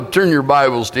turn your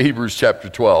Bibles to Hebrews chapter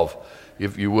 12,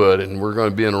 if you would, and we're going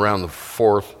to be in around the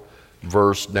 4th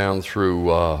verse down through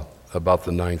about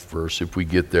the 9th verse, if we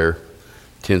get there,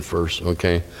 10th verse,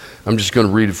 okay? I'm just going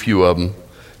to read a few of them.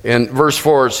 In verse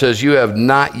 4, it says, "You have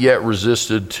not yet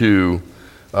resisted to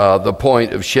the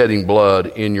point of shedding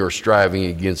blood in your striving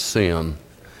against sin,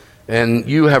 and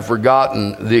you have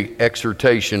forgotten the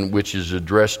exhortation which is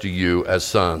addressed to you as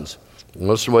sons." And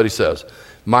listen to what he says.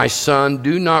 "My son,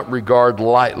 do not regard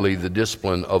lightly the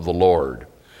discipline of the Lord,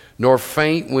 nor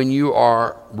faint when you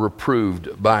are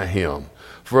reproved by him.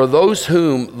 For those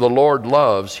whom the Lord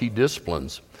loves, he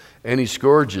disciplines, and he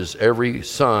scourges every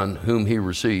son whom he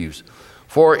receives.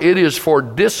 For it is for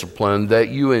discipline that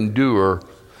you endure.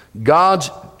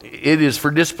 It is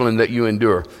for discipline that you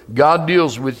endure. God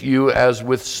deals with you as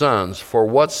with sons. For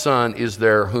what son is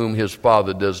there whom his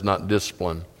father does not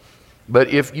discipline? But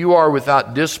if you are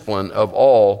without discipline of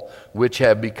all which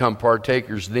have become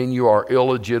partakers, then you are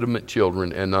illegitimate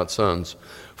children and not sons.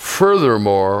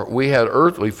 Furthermore, we had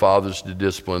earthly fathers to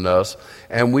discipline us,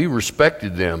 and we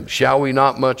respected them. Shall we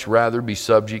not much rather be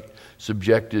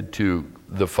subjected to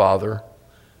the Father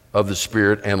of the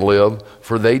Spirit and live?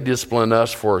 For they discipline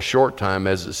us for a short time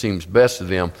as it seems best to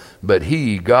them, but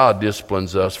he, God,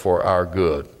 disciplines us for our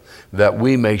good, that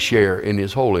we may share in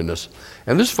his holiness."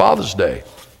 And this Father's Day.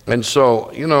 And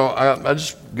so, I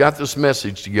just got this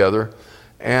message together,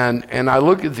 and I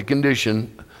look at the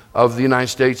condition of the United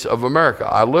States of America.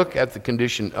 I look at the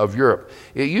condition of Europe.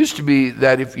 It used to be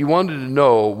that if you wanted to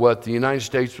know what the United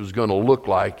States was going to look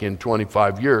like in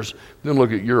 25 years, then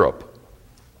look at Europe.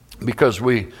 Because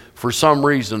we, for some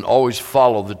reason, always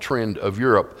follow the trend of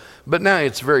Europe. But now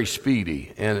it's very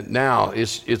speedy, and now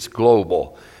it's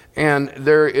global. And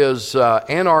there is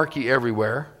anarchy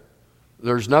everywhere.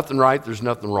 There's nothing right, there's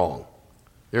nothing wrong.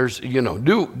 There's,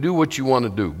 do what you want to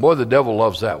do. Boy, the devil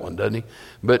loves that one, doesn't he?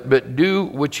 But do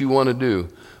what you want to do.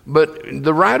 But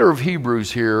the writer of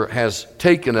Hebrews here has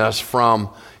taken us from,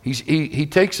 he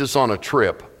takes us on a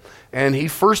trip. And he,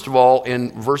 first of all,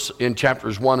 in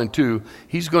chapters 1 and 2,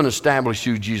 he's going to establish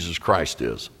who Jesus Christ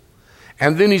is.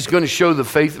 And then he's going to show the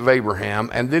faith of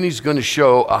Abraham, and then he's going to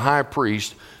show a high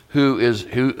priest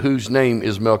whose name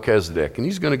is Melchizedek, and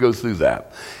he's going to go through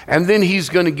that. And then he's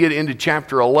going to get into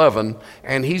chapter 11,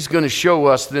 and he's going to show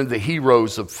us then the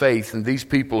heroes of faith and these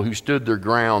people who stood their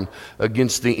ground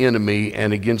against the enemy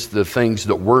and against the things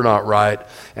that were not right,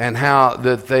 and how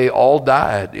that they all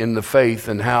died in the faith,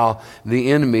 and how the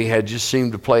enemy had just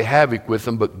seemed to play havoc with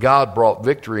them, but God brought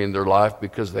victory in their life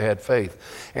because they had faith.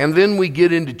 And then we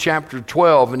get into chapter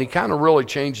 12, and he kind of really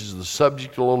changes the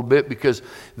subject a little bit, because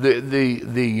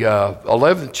the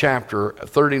 11th chapter,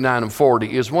 39 and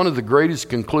 40, is one of the greatest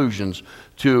conclusions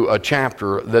to a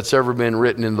chapter that's ever been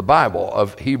written in the Bible.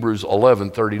 Of Hebrews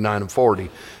 11, 39 and 40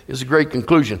 is a great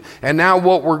conclusion. And now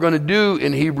what we're going to do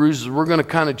in Hebrews is we're going to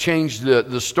kind of change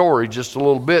the story just a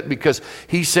little bit, because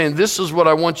he's saying, this is what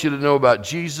I want you to know about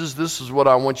Jesus. This is what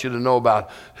I want you to know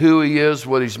about who he is,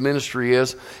 what his ministry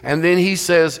is. And then he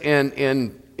says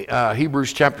in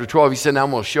Hebrews chapter 12, he said, now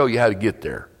I'm going to show you how to get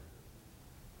there.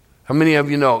 How many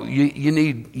of you know you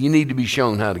need to be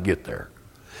shown how to get there?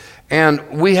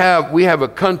 And we have a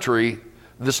country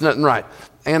that's nothing right.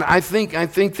 And I think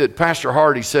that Pastor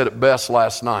Hardy said it best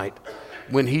last night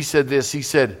when he said this. He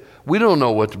said, we don't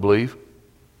know what to believe.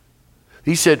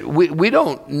 He said, we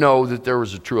don't know that there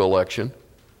was a true election.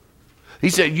 He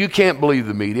said, you can't believe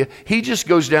the media. He just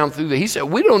goes down through he said,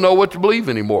 we don't know what to believe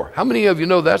anymore. How many of you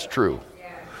know that's true?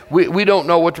 We don't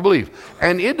know what to believe.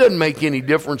 And it doesn't make any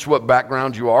difference what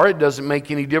background you are. It doesn't make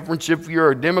any difference if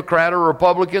you're a Democrat or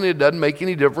Republican. It doesn't make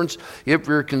any difference if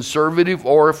you're a conservative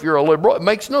or if you're a liberal. It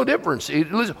makes no difference.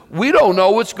 We don't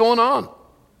know what's going on.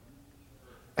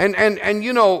 And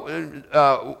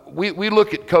we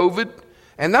look at COVID,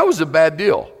 and that was a bad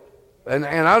deal. And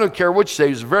I don't care what you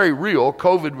say, it's very real.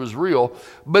 COVID was real.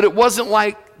 But it wasn't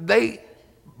like they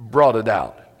brought it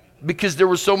out, because there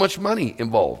was so much money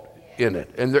involved in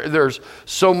it, and there's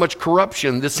so much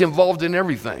corruption that's involved in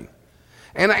everything.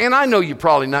 And I know you're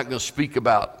probably not going to speak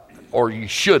about, or you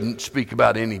shouldn't speak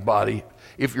about anybody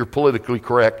if you're politically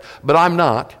correct, but I'm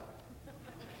not.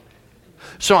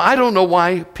 So I don't know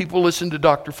why people listen to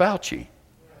Dr. Fauci.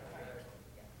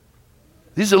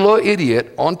 He's a little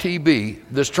idiot on TV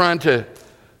that's trying to,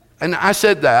 and I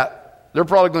said that, they're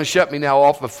probably going to shut me now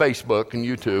off of Facebook and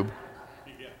YouTube.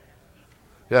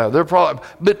 Yeah, they're probably,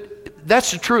 but that's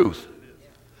the truth.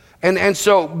 And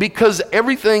so, because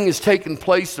everything is taking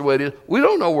place the way it is, we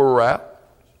don't know where we're at.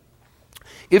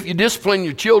 If you discipline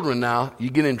your children now,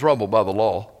 you get in trouble by the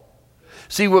law.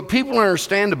 See, what people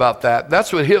understand about that,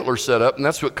 that's what Hitler set up, and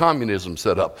that's what communism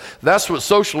set up. That's what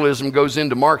socialism goes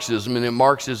into Marxism, and then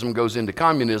Marxism goes into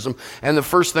communism. And the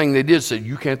first thing they did said,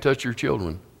 you can't touch your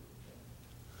children.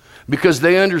 Because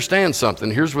they understand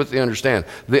something. Here's what they understand.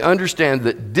 They understand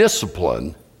that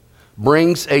discipline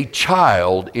brings a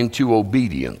child into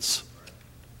obedience.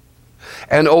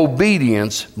 And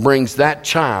obedience brings that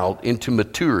child into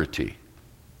maturity.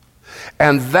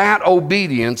 And that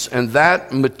obedience and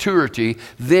that maturity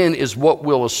then is what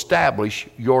will establish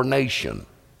your nation.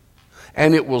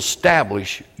 And it will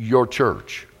establish your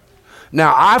church.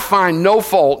 Now, I find no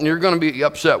fault, and you're going to be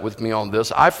upset with me on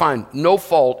this, I find no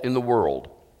fault in the world.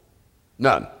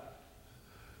 None.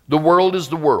 The world is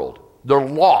the world. They're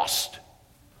lost.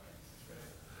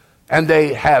 And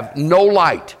they have no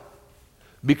light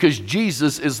because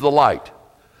Jesus is the light.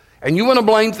 And you want to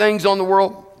blame things on the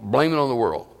world? Blame it on the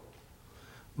world.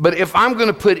 But if I'm going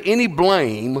to put any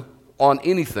blame on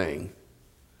anything,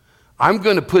 I'm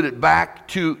going to put it back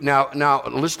to, now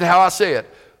listen to how I say it,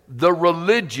 the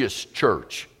religious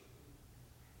church.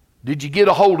 Did you get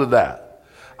a hold of that?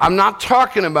 I'm not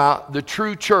talking about the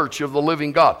true church of the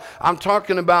living God. I'm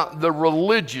talking about the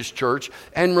religious church,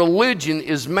 and religion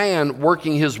is man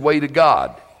working his way to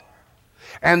God.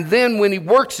 And then when he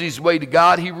works his way to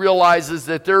God, he realizes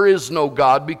that there is no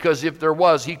God, because if there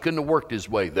was, he couldn't have worked his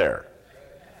way there.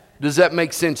 Does that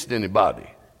make sense to anybody?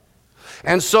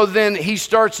 And so then he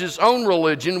starts his own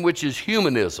religion, which is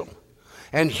humanism.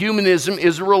 And humanism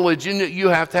is a religion that you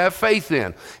have to have faith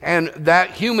in. And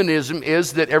that humanism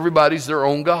is that everybody's their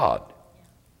own God.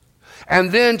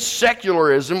 And then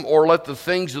secularism, or let the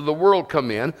things of the world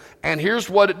come in. And here's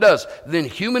what it does. Then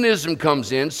humanism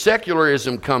comes in,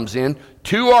 secularism comes in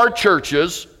to our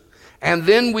churches. And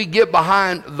then we get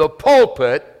behind the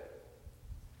pulpit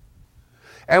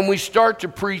and we start to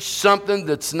preach something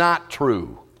that's not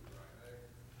true.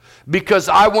 Because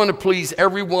I want to please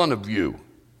every one of you.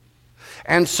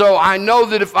 And so I know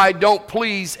that if I don't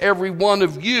please every one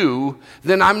of you,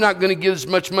 then I'm not going to get as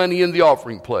much money in the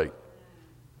offering plate.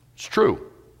 It's true.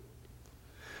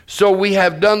 So we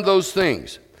have done those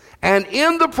things. And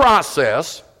in the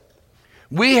process,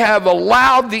 we have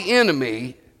allowed the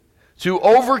enemy to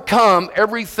overcome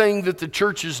everything that the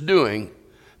church is doing,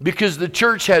 because the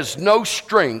church has no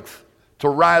strength to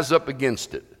rise up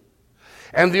against it.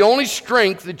 And the only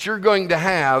strength that you're going to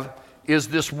have is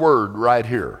this word right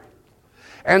here.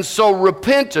 And so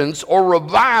repentance or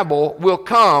revival will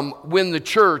come when the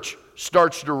church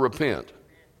starts to repent.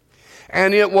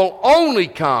 And it will only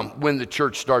come when the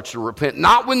church starts to repent,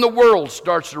 not when the world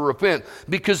starts to repent,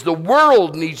 because the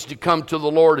world needs to come to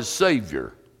the Lord as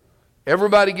Savior.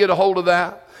 Everybody get a hold of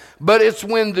that? But it's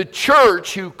when the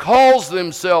church who calls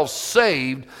themselves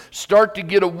saved start to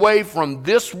get away from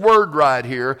this word right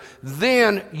here,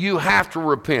 then you have to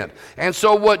repent. And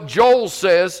so what Joel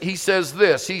says, he says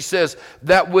this. He says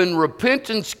that when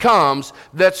repentance comes,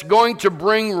 that's going to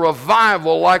bring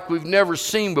revival like we've never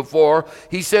seen before.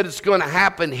 He said it's going to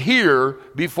happen here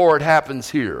before it happens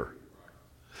here.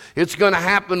 It's going to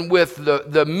happen with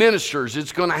the ministers.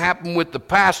 It's going to happen with the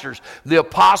pastors, the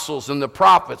apostles, and the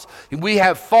prophets. We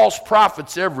have false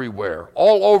prophets everywhere,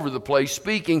 all over the place,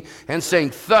 speaking and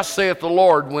saying, thus saith the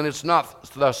Lord, when it's not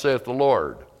thus saith the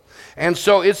Lord. And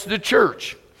so it's the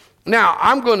church. Now,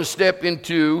 I'm going to step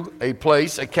into a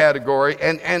place, a category,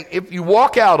 and if you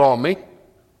walk out on me,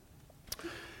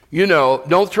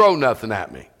 don't throw nothing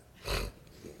at me.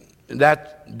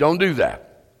 Don't do that.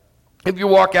 If you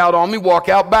walk out on me, walk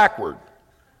out backward.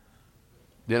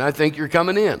 Then I think you're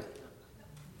coming in.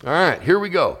 All right, here we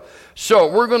go.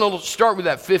 So we're going to start with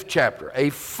that 5th chapter. A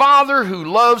father who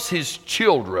loves his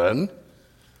children.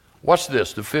 Watch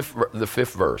this, the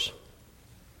fifth verse.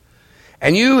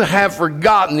 And you have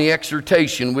forgotten the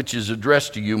exhortation which is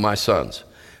addressed to you, my sons.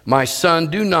 My son,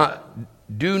 do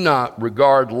not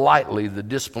regard lightly the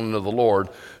discipline of the Lord,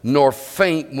 nor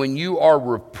faint when you are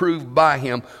reproved by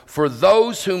him. For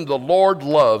those whom the Lord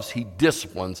loves, he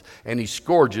disciplines, and he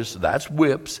scourges, that's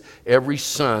whips, every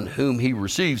son whom he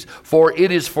receives. For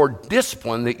it is for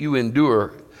discipline that you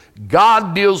endure.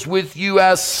 God deals with you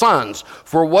as sons.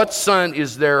 For what son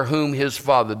is there whom his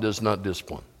father does not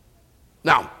discipline?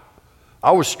 Now,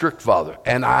 I was strict father,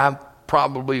 and I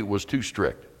probably was too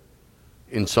strict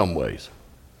in some ways.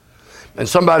 And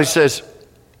somebody says,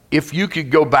 if you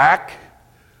could go back,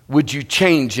 would you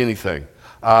change anything?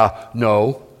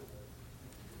 No.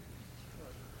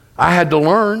 I had to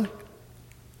learn.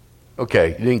 Okay,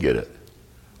 you didn't get it.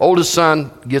 Oldest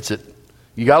son gets it.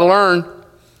 You got to learn,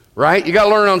 right? You got to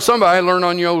learn on somebody, learn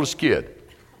on your oldest kid.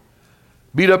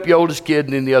 Beat up your oldest kid,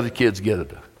 and then the other kids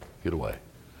get away.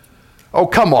 Oh,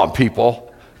 come on,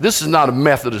 people. This is not a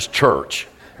Methodist church,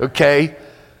 okay?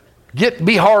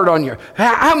 Be hard on your...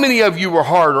 How many of you were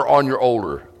harder on your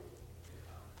older?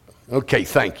 Okay,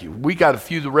 thank you. We got a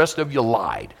few. The rest of you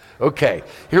lied. Okay,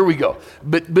 here we go.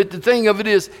 But the thing of it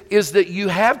is that you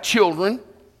have children,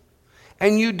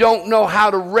 and you don't know how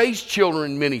to raise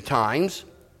children many times.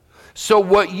 So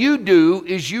what you do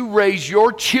is you raise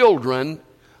your children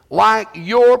like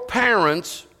your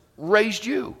parents raised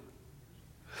you.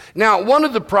 Now, one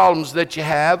of the problems that you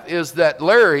have is that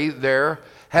Larry there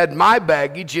had my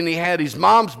baggage, and he had his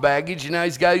mom's baggage, and now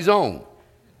he's got his own.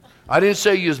 I didn't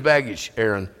say use baggage,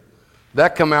 Aaron.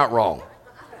 That come out wrong.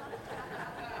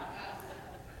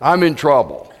 I'm in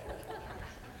trouble.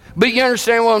 But you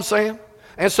understand what I'm saying?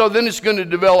 And so then it's going to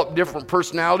develop different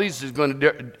personalities. It's going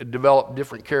to develop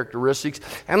different characteristics.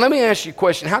 And let me ask you a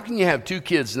question. How can you have two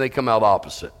kids and they come out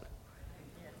opposite?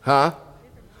 Huh?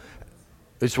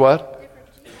 It's what?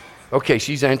 Okay,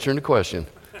 she's answering the question.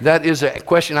 That is a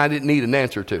question I didn't need an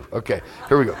answer to. Okay,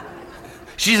 here we go.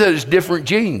 She said it's different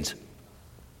genes.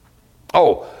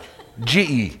 Oh,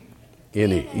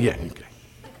 G-E-N-E. Yeah, okay.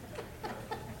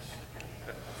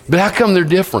 But how come they're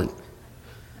different?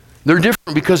 They're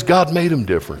different because God made them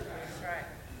different.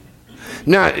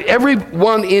 Now,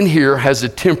 everyone in here has a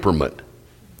temperament.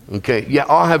 Okay, yeah,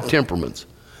 all have temperaments.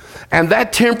 And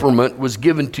that temperament was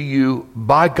given to you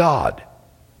by God.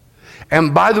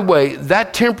 And by the way,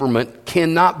 that temperament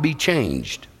cannot be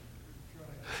changed.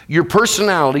 Your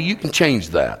personality, you can change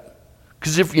that.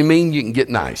 Because if you're mean, you can get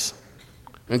nice.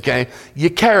 Okay?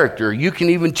 Your character, you can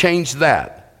even change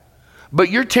that. But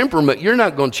your temperament, you're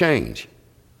not going to change.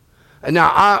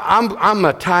 Now, I'm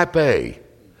a type A.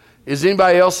 Is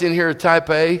anybody else in here a type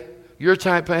A? You're a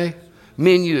type A?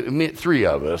 Three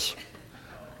of us.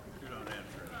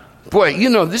 Boy, you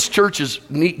know, this church is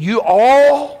neat. You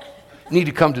all need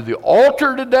to come to the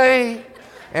altar today.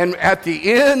 And at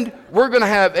the end, we're going to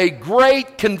have a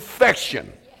great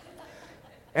confession.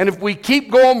 And if we keep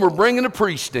going, we're bringing a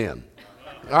priest in.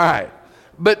 All right.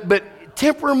 But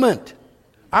temperament.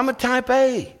 I'm a type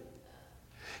A.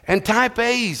 And type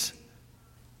A's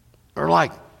are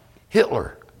like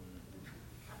Hitler.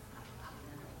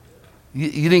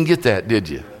 You didn't get that, did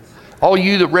you? All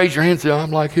you that raise your hand say,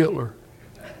 I'm like Hitler.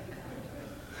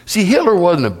 See, Hitler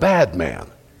wasn't a bad man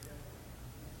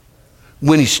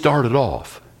when he started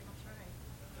off.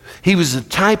 He was a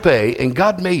type A, and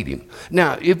God made him.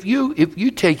 Now, if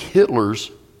you take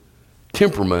Hitler's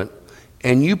temperament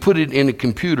and you put it in a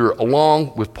computer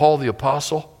along with Paul the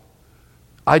Apostle,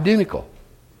 identical.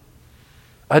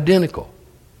 Identical.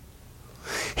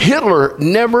 Hitler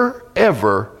never,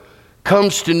 ever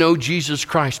comes to know Jesus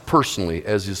Christ personally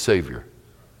as his Savior.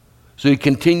 So he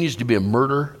continues to be a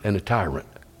murderer and a tyrant.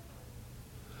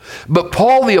 But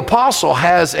Paul the Apostle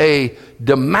has a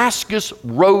Damascus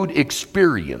Road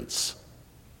experience.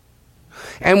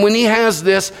 And when he has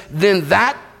this, then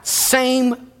that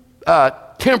same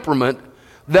temperament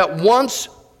that once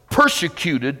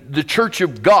persecuted the church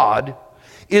of God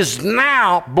is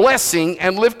now blessing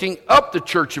and lifting up the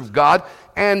church of God,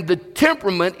 and the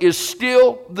temperament is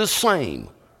still the same.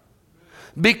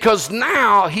 Because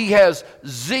now he has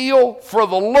zeal for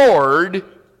the Lord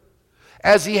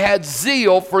as he had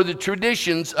zeal for the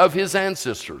traditions of his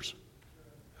ancestors.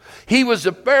 He was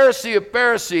a Pharisee of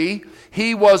Pharisee.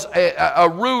 He was a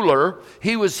ruler.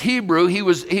 He was Hebrew. He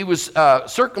was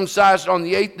circumcised on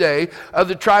the 8th day of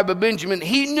the tribe of Benjamin.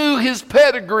 He knew his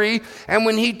pedigree, and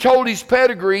when he told his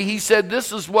pedigree, he said,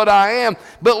 this is what I am.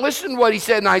 But listen to what he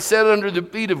said, and I sat under the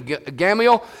feet of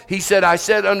Gamaliel. He said, I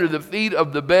sat under the feet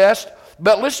of the best.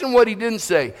 But listen to what he didn't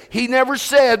say. He never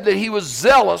said that he was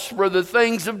zealous for the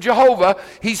things of Jehovah.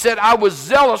 He said, I was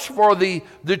zealous for the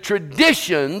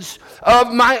traditions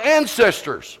of my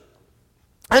ancestors.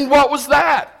 And what was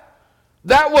that?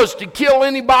 That was to kill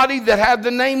anybody that had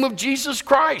the name of Jesus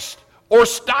Christ or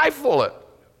stifle it.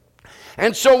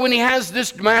 And so when he has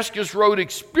this Damascus Road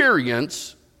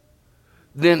experience,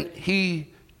 then he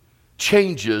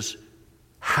changes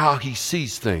how he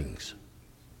sees things.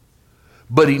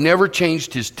 But he never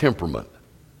changed his temperament.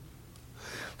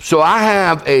 So I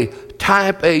have a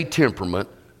type A temperament,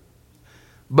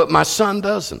 but my son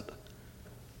doesn't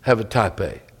have a type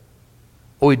A.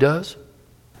 Oh, he does?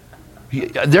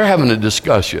 They're having a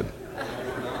discussion.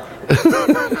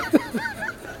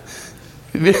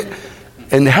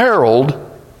 And Harold,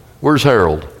 where's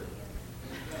Harold?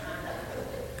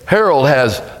 Harold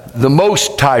has the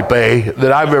most type A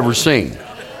that I've ever seen.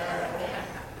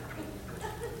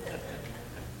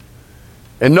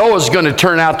 And Noah's going to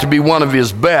turn out to be one of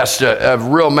his best, a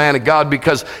real man of God,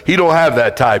 because he don't have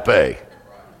that type A.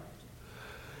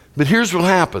 But here's what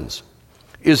happens,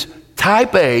 is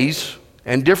type A's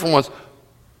and different ones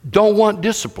don't want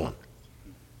discipline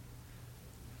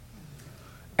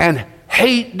and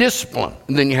hate discipline.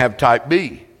 And then you have type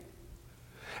B.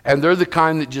 And they're the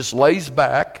kind that just lays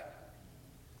back,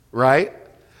 right?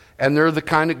 And they're the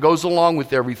kind that goes along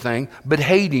with everything, but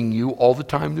hating you all the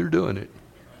time they're doing it.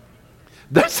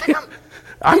 That's him.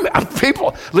 I'm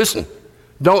people, listen,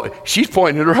 she's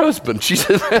pointing at her husband. She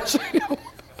said, that's him.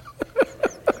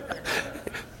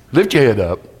 Lift your head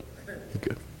up.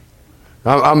 Okay.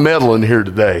 I'm meddling here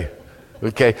today.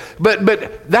 Okay.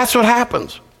 But that's what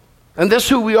happens. And that's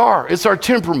who we are. It's our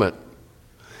temperament.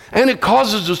 And it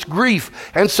causes us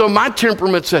grief. And so my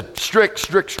temperament said, strict,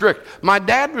 strict, strict. My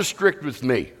dad was strict with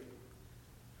me.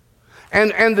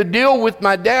 And the deal with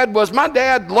my dad was, my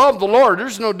dad loved the Lord.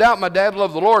 There's no doubt my dad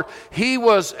loved the Lord. He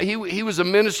was a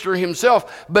minister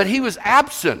himself, but he was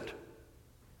absent.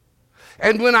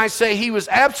 And when I say he was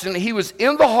absent, he was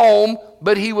in the home,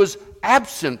 but he was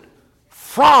absent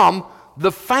from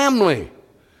the family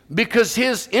because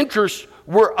his interests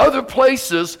were other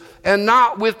places and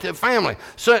not with the family.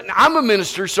 So I'm a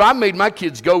minister, so I made my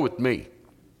kids go with me.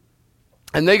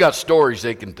 And they got stories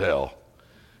they can tell.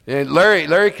 And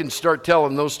Larry can start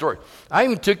telling those stories. I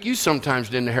even took you sometimes,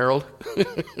 didn't I, Harold?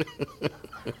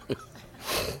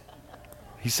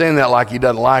 He's saying that like he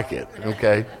doesn't like it,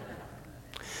 okay?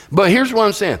 But here's what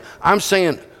I'm saying. I'm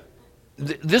saying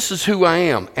this is who I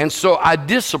am. And so I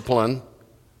discipline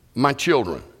my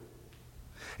children.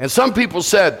 And some people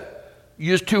said,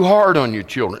 you're too hard on your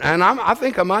children. And I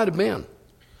think I might have been.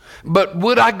 But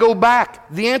would I go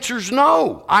back? The answer is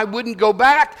no. I wouldn't go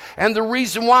back. And the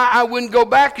reason why I wouldn't go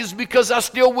back is because I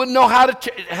still wouldn't know how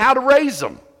to raise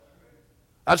them.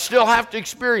 I'd still have to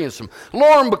experience them.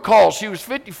 Lauren Bacall, she was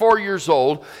 54 years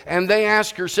old, and they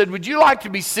asked her, said, would you like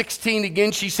to be 16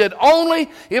 again? She said,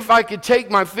 only if I could take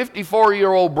my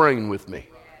 54-year-old brain with me.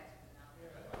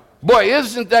 Boy,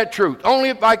 isn't that truth? Only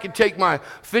if I could take my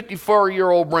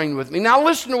 54-year-old brain with me. Now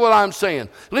listen to what I'm saying.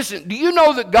 Listen, do you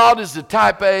know that God is the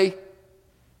type A?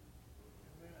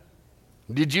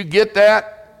 Did you get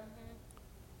that?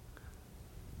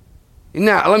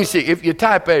 Now, let me see. If you're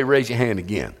type A, raise your hand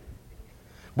again.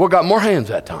 Boy, got more hands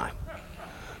that time.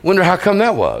 Wonder how come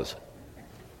that was.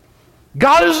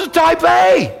 God is a type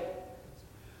A.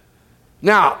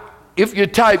 Now, if you're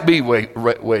type B, wait,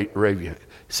 raise your hand.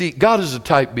 See, God is a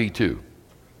type B too.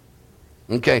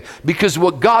 Okay? Because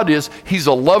what God is, he's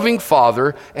a loving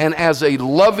father, and as a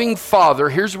loving father,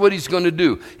 here's what he's going to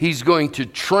do. He's going to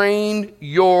train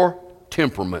your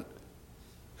temperament.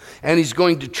 And he's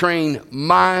going to train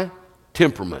my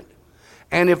temperament.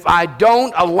 And if I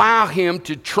don't allow him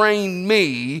to train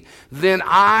me, then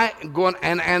I've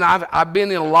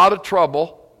been in a lot of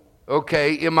trouble,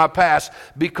 okay, in my past,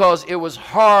 because it was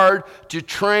hard to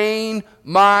train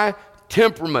my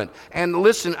temperament. And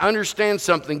listen, understand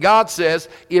something. God says,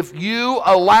 if you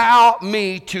allow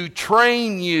me to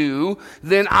train you,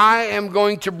 then I am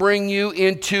going to bring you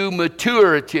into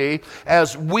maturity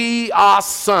as we are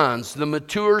sons, the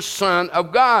mature son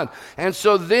of God. And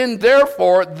so then,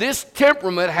 therefore, this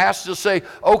temperament has to say,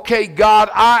 okay, God,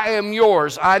 I am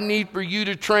yours. I need for you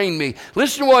to train me.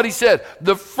 Listen to what he said.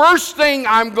 The first thing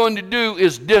I'm going to do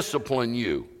is discipline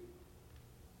you.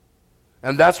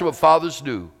 And that's what fathers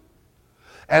do.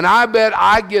 And I bet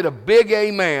I get a big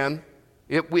amen.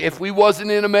 If we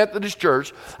wasn't in a Methodist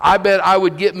church, I bet I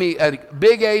would get me a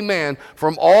big amen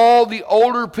from all the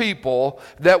older people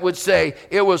that would say,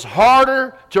 it was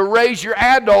harder to raise your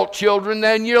adult children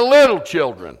than your little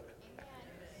children.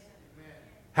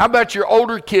 How about your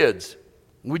older kids?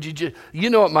 You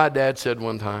know what my dad said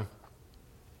one time?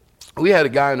 We had a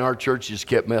guy in our church just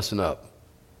kept messing up.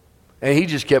 And he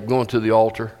just kept going to the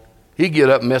altar. He'd get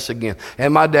up and mess again.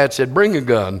 And my dad said, bring a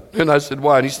gun. And I said,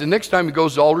 why? And he said, next time he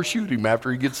goes to the altar, shoot him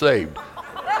after he gets saved.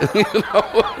 You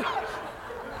know?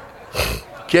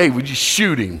 Okay, we just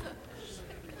shoot him.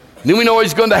 Then we know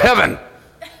he's going to heaven.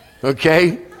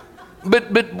 Okay?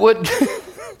 But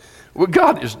what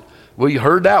God is, well, you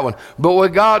heard that one. But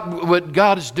what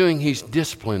God is doing, he's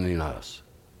disciplining us.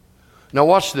 Now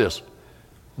watch this.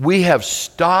 We have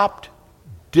stopped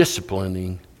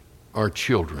disciplining our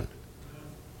children.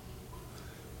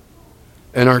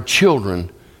 And our children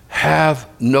have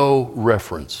no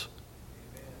reference.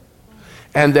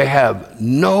 And they have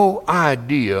no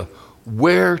idea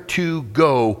where to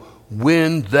go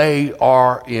when they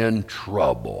are in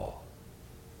trouble.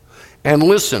 And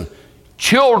listen,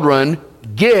 children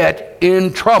get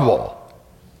in trouble.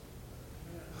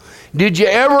 Did you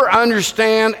ever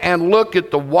understand and look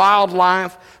at the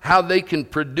wildlife, how they can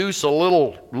produce a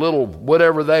little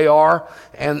whatever they are,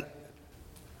 and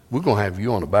we're going to have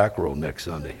you on the back row next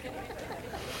Sunday.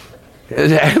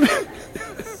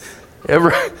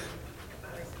 Ever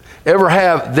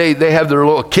have, they have their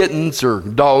little kittens or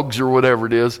dogs or whatever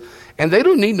it is, and they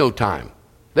don't need no time.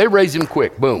 They raise them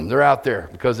quick. Boom, they're out there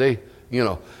because they,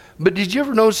 But did you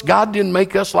ever notice God didn't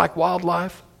make us like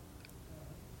wildlife?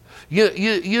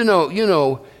 You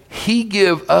know, He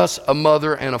give us a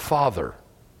mother and a father.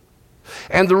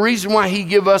 And the reason why He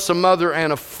give us a mother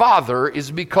and a father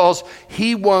is because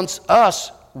He wants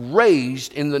us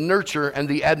raised in the nurture and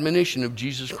the admonition of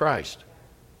Jesus Christ.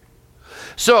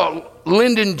 So,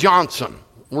 Lyndon Johnson,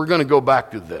 we're going to go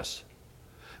back to this.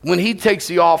 When he takes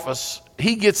the office,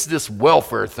 he gets this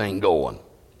welfare thing going,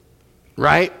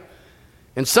 right?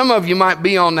 And some of you might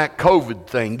be on that COVID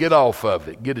thing. Get off of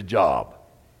it. Get a job.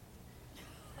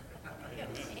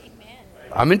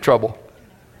 I'm in trouble.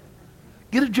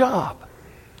 Get a job.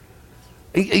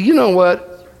 You know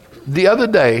what? The other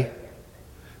day,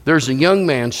 there's a young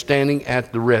man standing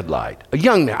at the red light. A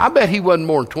young man. I bet he wasn't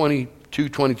more than 22,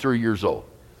 23 years old.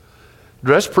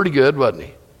 Dressed pretty good, wasn't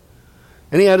he?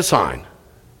 And he had a sign.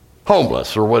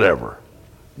 Homeless or whatever.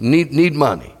 Need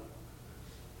money.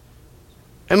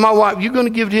 And my wife, you going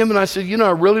to give to him? And I said,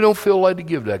 I really don't feel like to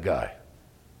give that guy.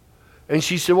 And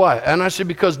she said, why? And I said,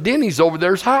 because Denny's over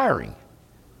there is hiring.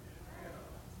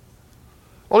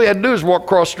 All he had to do is walk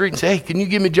across the street and say, hey, can you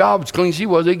give me a job? As clean as he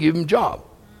was, they give him a job.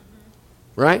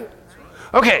 Right?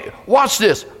 Okay, watch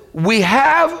this. We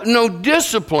have no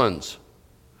disciplines.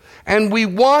 And we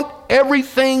want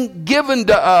everything given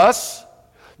to us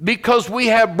because we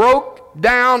have broke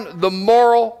down the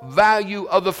moral value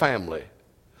of the family.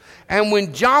 And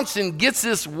when Johnson gets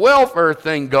this welfare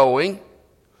thing going,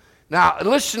 now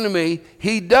listen to me,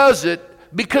 he does it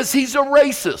because he's a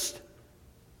racist.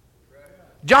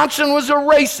 Johnson was a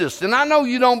racist, and I know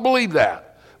you don't believe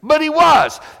that, but he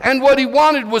was. And what he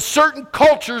wanted was certain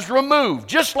cultures removed,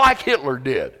 just like Hitler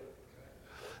did.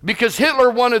 Because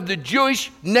Hitler wanted the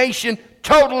Jewish nation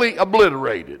totally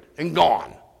obliterated and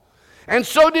gone. And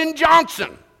so did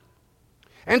Johnson.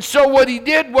 And so what he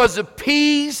did was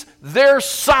appease their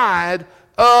side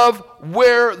of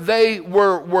where they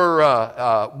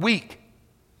were weak.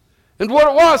 And what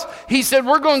it was, he said,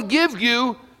 we're going to give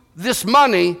you this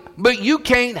money, but you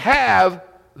can't have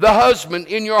the husband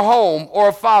in your home or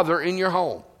a father in your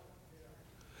home.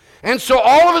 And so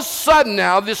all of a sudden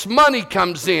now, this money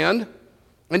comes in.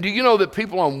 And do you know that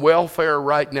people on welfare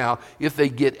right now, if they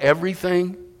get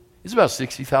everything, it's about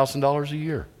 $60,000 a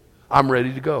year. I'm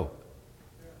ready to go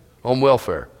on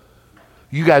welfare.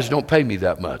 You guys don't pay me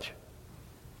that much.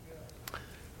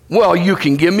 Well, you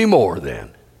can give me more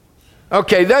then.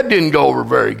 Okay, that didn't go over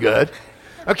very good.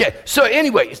 Okay, so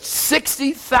anyway, it's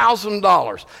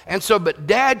 $60,000. And so, but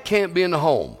dad can't be in the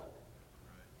home.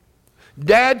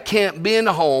 Dad can't be in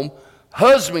the home.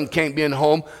 Husband can't be in the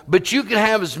home, but you can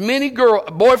have as many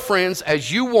boyfriends as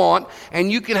you want,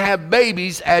 and you can have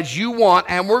babies as you want,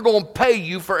 and we're going to pay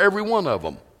you for every one of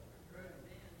them.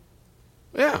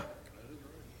 Yeah.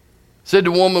 Said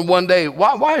the woman one day,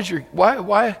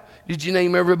 why did you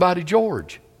name everybody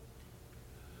George?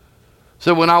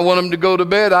 So when I want them to go to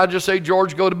bed, I just say,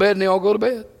 George, go to bed, and they all go to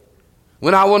bed.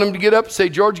 When I want them to get up, say,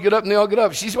 George, get up, and they all get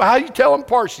up. She said, well, how do you tell them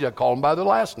apart? She said, I call them by their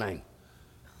last name.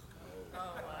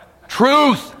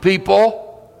 Truth,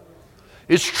 people.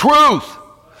 It's truth.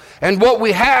 And what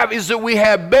we have is that we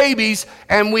have babies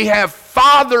and we have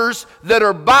fathers that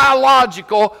are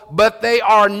biological, but they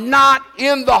are not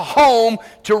in the home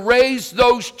to raise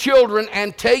those children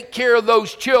and take care of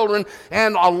those children.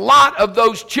 And a lot of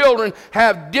those children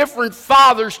have different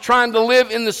fathers trying to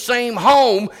live in the same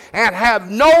home and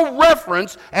have no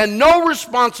reference and no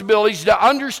responsibilities to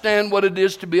understand what it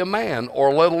is to be a man,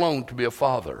 or let alone to be a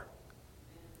father.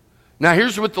 Now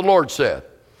here's what the Lord said.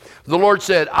 The Lord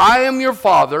said, I am your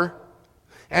father,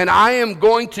 and I am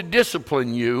going to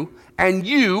discipline you, and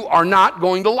you are not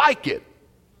going to like it.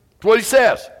 That's what he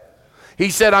says. He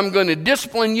said, I'm going to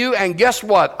discipline you, and guess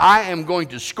what? I am going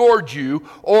to scourge you,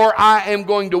 or I am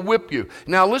going to whip you.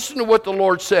 Now listen to what the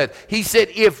Lord said. He said,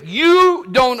 if you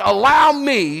don't allow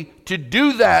me to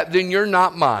do that, then you're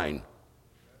not mine.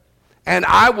 And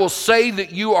I will say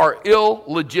that you are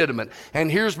illegitimate.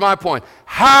 And here's my point.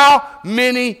 How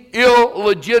many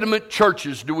illegitimate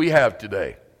churches do we have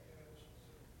today?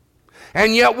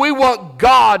 And yet we want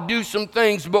God to do some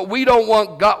things, but we don't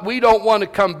want God, we don't want to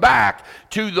come back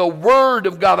to the Word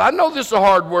of God. I know this is a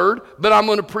hard word, but I'm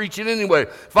going to preach it anyway.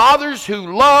 Fathers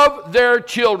who love their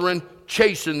children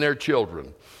chasten their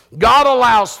children. God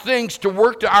allows things to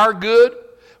work to our good.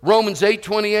 Romans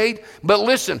 8:28. But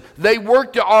listen, they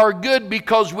work to our good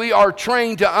because we are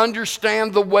trained to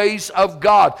understand the ways of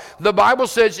God. The Bible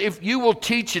says if you will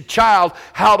teach a child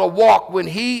how to walk when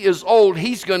he is old,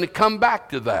 he's going to come back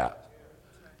to that.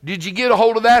 Did you get a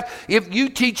hold of that? If you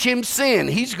teach him sin,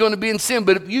 he's going to be in sin.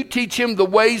 But if you teach him the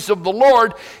ways of the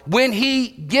Lord, when he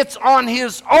gets on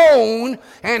his own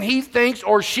and he thinks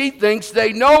or she thinks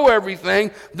they know everything,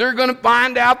 they're going to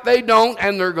find out they don't,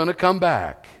 and they're going to come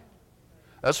back.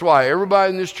 That's why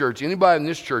everybody in this church, anybody in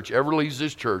this church ever leaves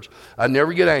this church, I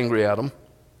never get angry at them.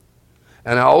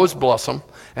 And I always bless them.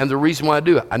 And the reason why I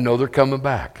do it, I know they're coming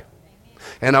back.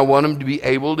 And I want them to be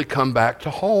able to come back to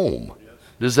home.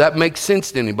 Does that make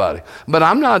sense to anybody? But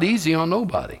I'm not easy on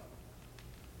nobody.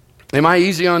 Am I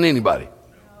easy on anybody?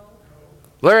 No.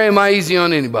 Larry, am I easy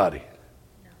on anybody?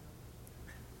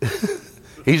 No.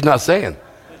 He's not saying.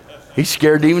 He's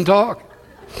scared to even talk.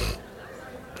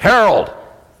 Harold,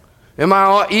 am I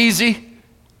all easy?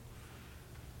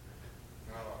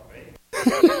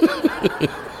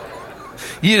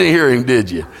 You didn't hear him,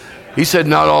 did you? He said,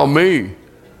 not all me.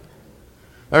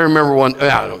 I remember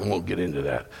I won't get into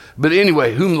that. But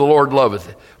anyway, whom the Lord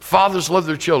loveth. Fathers love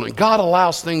their children. God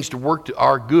allows things to work to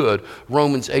our good,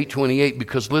 Romans 8:28,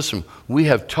 because listen, we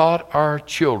have taught our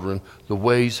children the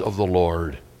ways of the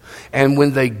Lord. And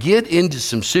when they get into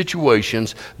some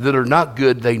situations that are not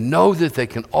good, they know that they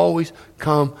can always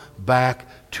come back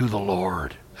to the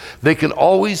Lord. They can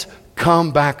always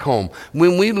come back home.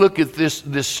 When we look at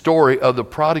this story of the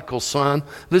prodigal son,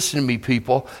 listen to me,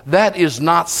 people, that is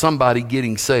not somebody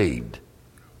getting saved.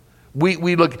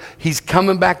 We look, he's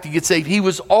coming back to get saved. He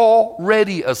was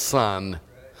already a son.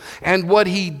 And what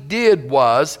he did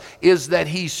is that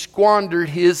he squandered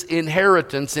his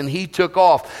inheritance and he took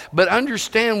off. But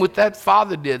understand what that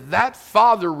father did. That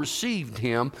father received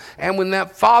him. And when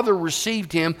that father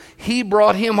received him, he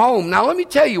brought him home. Now let me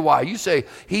tell you why. You say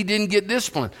he didn't get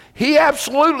disciplined. He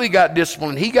absolutely got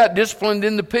disciplined. He got disciplined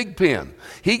in the pig pen.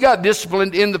 He got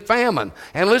disciplined in the famine.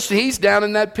 And listen, he's down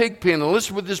in that pig pen. And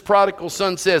listen what this prodigal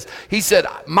son says. He said,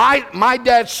 my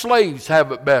dad's slaves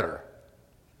have it better.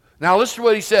 Now listen to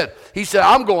what he said. He said,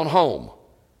 I'm going home.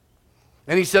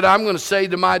 And he said, I'm going to say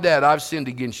to my dad, I've sinned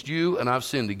against you and I've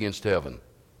sinned against heaven.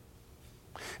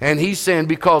 And he's saying,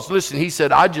 because listen, he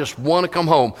said, I just want to come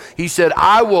home. He said,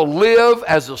 I will live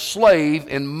as a slave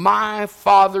in my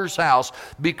father's house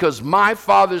because my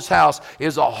father's house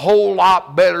is a whole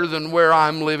lot better than where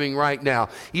I'm living right now.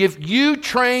 If you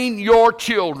train your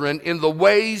children in the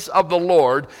ways of the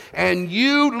Lord and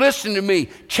you, listen to me,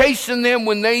 chasten them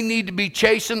when they need to be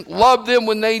chastened, love them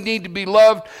when they need to be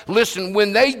loved. Listen,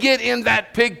 when they get in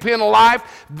that pig pen of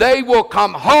life, they will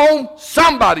come home.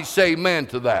 Somebody say amen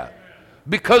to that.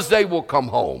 Because they will come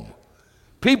home.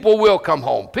 People will come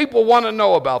home. People want to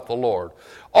know about the Lord.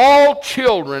 All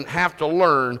children have to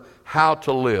learn how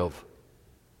to live.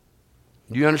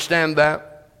 Do you understand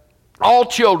that? All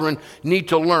children need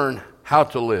to learn how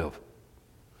to live.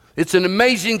 It's an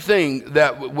amazing thing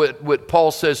that what Paul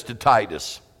says to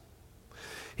Titus.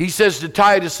 He says to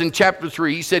Titus in chapter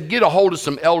 3, he said, get a hold of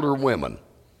some elder women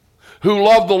who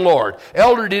love the Lord.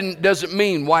 Elder doesn't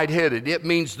mean white-headed. It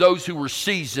means those who were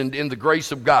seasoned in the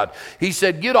grace of God. He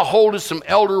said, get a hold of some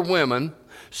elder women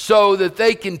so that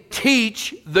they can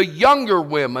teach the younger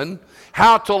women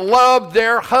how to love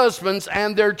their husbands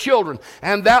and their children.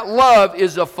 And that love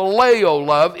is a phileo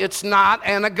love. It's not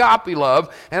an agape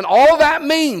love. And all that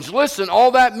means, listen, all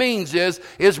that means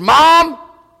is mom,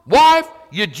 wife,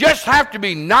 you just have to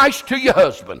be nice to your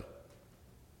husband.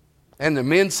 And the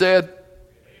men said,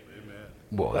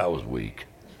 well, that was weak.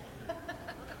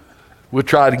 We'll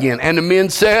try it again. And the men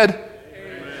said,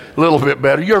 amen. A little bit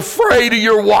better. You're afraid of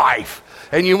your wife.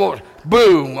 And you won't,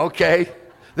 boom, okay.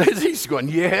 He's going,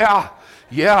 yeah,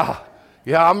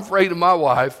 I'm afraid of my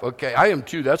wife. Okay, I am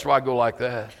too. That's why I go like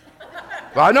that.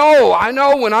 But I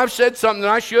know when I've said something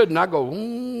that I shouldn't, I go,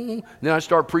 then I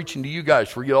start preaching to you guys.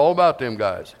 Forget all about them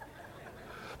guys.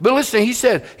 But listen,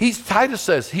 Titus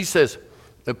says,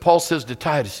 Paul says to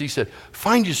Titus, he said,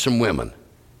 find you some women.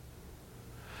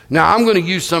 Now, I'm going to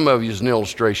use some of you as an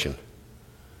illustration.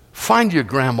 Find your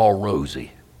Grandma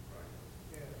Rosie.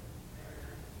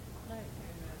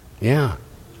 Yeah.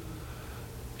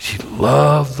 She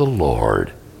loved the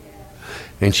Lord.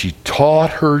 And she taught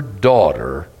her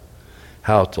daughter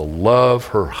how to love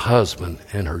her husband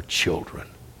and her children.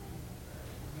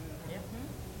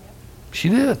 She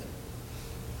did.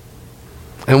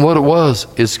 And what it was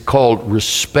is called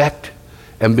respect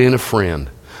and being a friend.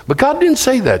 But God didn't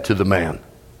say that to the man.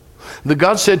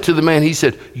 God said to the man, he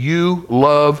said, you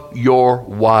love your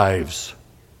wives.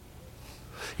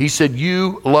 He said,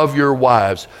 you love your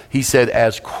wives. He said,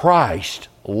 as Christ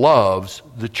loves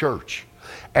the church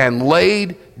and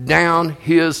laid down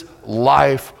his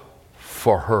life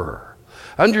for her.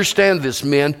 Understand this,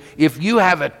 men. If you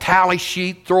have a tally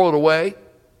sheet, throw it away.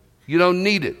 You don't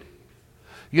need it.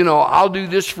 I'll do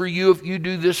this for you if you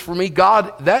do this for me.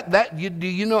 God, do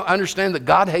you know, understand that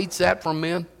God hates that from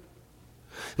men?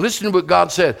 Listen to what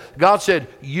God said. God said,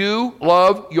 you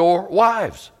love your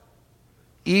wives,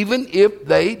 even if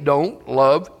they don't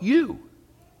love you.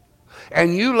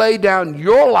 And you lay down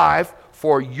your life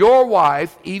for your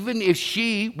wife, even if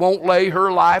she won't lay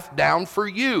her life down for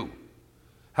you.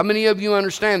 How many of you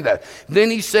understand that? Then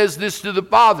he says this to the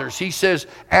fathers. He says,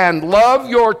 and love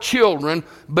your children,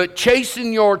 but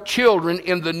chasten your children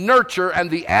in the nurture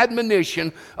and the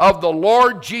admonition of the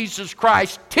Lord Jesus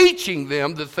Christ, teaching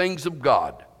them the things of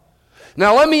God.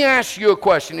 Now let me ask you a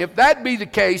question. If that be the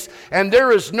case, and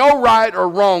there is no right or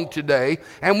wrong today,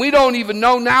 and we don't even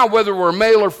know now whether we're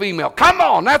male or female. Come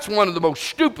on, that's one of the most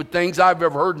stupid things I've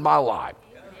ever heard in my life.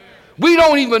 We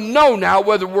don't even know now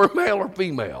whether we're male or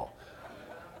female.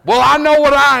 Well, I know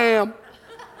what I am.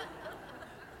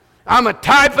 I'm a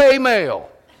type A male.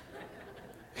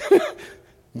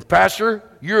 Pastor,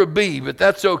 you're a B, but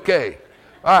that's okay.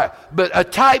 All right, but a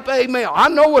type A male, I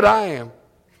know what I am.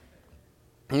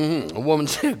 A woman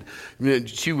said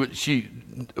she was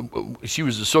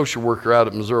a social worker out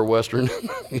at Missouri Western,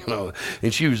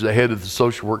 and she was the head of the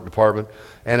social work department.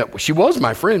 And she was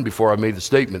my friend before I made the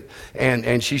statement.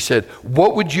 And she said,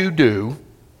 what would you do,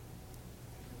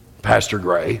 Pastor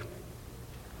Gray,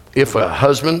 if a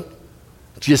husband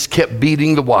just kept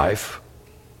beating the wife?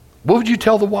 What would you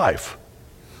tell the wife?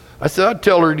 I said, I'd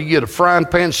tell her to get a frying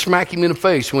pan, smack him in the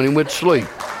face when he went to sleep.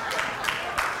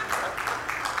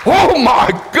 Oh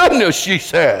my goodness, she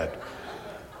said.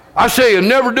 I say, you'll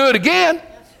never do it again.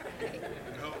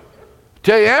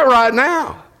 Tell you that right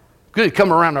now. Good,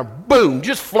 come around there, boom,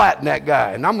 just flatten that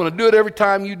guy. And I'm going to do it every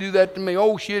time you do that to me.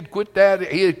 Oh, she'd quit that.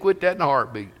 He'd quit that in a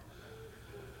heartbeat.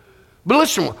 But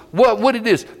listen, what it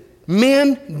is,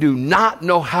 men do not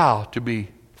know how to be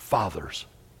fathers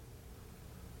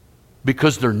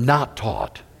because they're not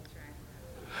taught.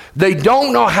 They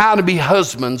don't know how to be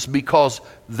husbands because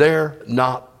they're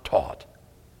not taught.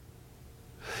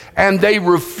 And they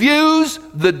refuse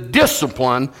the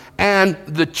discipline and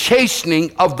the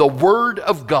chastening of the Word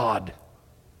of God.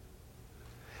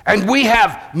 And we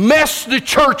have messed the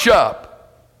church up.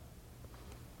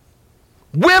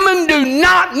 Women do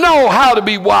not know how to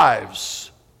be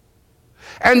wives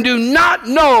and do not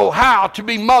know how to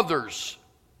be mothers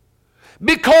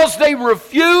because they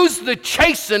refuse the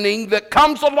chastening that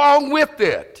comes along with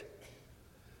it.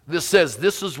 This says,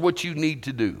 this is what you need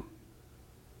to do.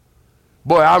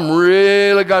 Boy, I'm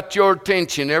really got your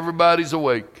attention. Everybody's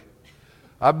awake.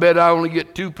 I bet I only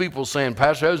get 2 people saying,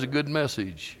 Pastor, that was a good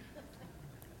message.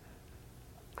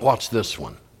 Watch this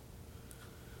one.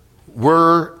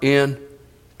 We're in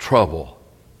trouble.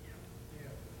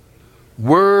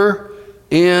 We're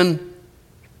in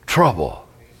trouble.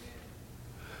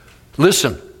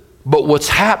 Listen, but what's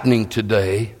happening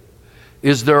today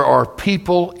is there are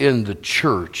people in the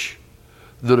church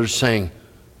that are saying,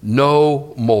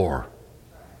 no more.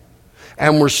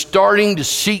 And we're starting to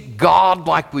seek God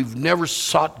like we've never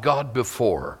sought God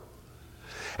before.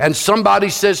 And somebody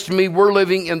says to me, we're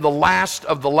living in the last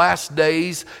of the last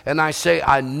days. And I say,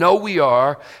 I know we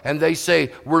are. And they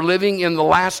say, we're living in the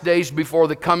last days before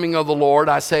the coming of the Lord.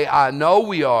 I say, I know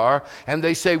we are. And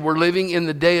they say, we're living in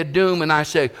the day of doom. And I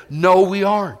say, no, we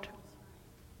aren't.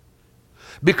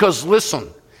 Because listen,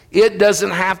 it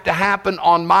doesn't have to happen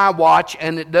on my watch,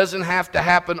 and it doesn't have to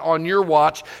happen on your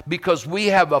watch, because we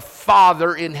have a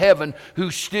Father in heaven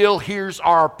who still hears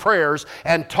our prayers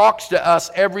and talks to us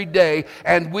every day,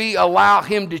 and we allow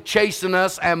Him to chasten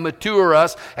us and mature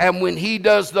us, and when He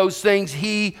does those things,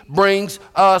 He brings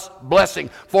us blessing.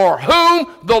 For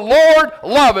whom the Lord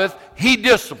loveth, He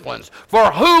disciplines. For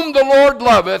whom the Lord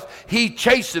loveth, He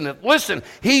chasteneth. Listen,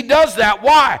 He does that.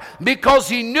 Why? Because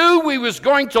He knew we was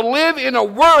going to live in a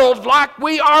world like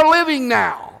we are living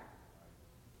now.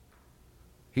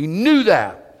 He knew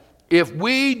that. If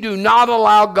we do not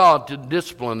allow God to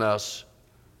discipline us,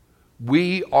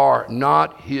 we are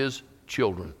not His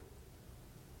children.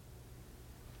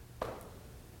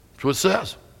 That's what it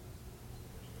says.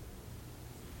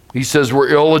 He says we're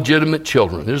illegitimate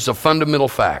children. This is a fundamental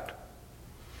fact.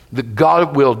 That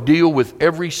God will deal with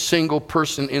every single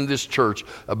person in this church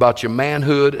about your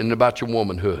manhood and about your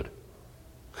womanhood.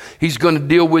 He's going to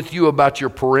deal with you about your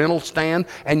parental stand,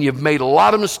 and you've made a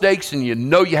lot of mistakes, and you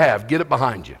know you have. Get it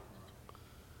behind you.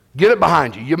 Get it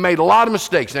behind you. You've made a lot of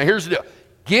mistakes. Now here's the deal.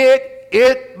 Get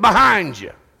it behind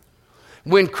you.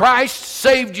 When Christ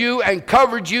saved you and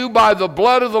covered you by the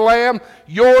blood of the Lamb,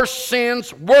 your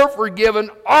sins were forgiven,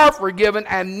 are forgiven,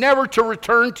 and never to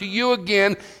return to you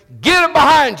again. Get it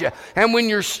behind you. And when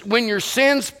your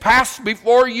sins pass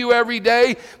before you every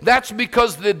day, that's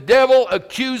because the devil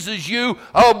accuses you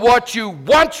of what you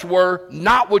once were,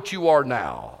 not what you are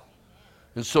now.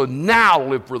 And so now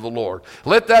live for the Lord.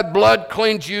 Let that blood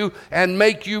cleanse you and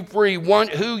make you free.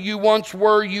 Who you once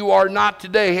were, you are not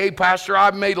today. Hey, Pastor,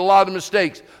 I've made a lot of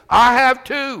mistakes. I have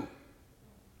too.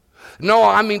 No,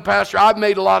 I mean, Pastor, I've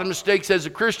made a lot of mistakes as a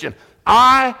Christian.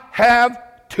 I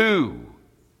have too.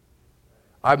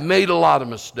 I've made a lot of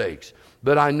mistakes.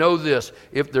 But I know this,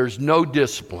 if there's no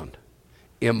discipline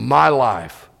in my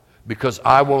life, because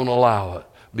I won't allow it,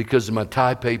 because of my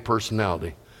type A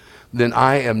personality, then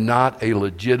I am not a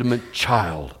legitimate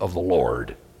child of the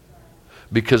Lord.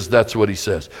 Because that's what he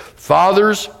says.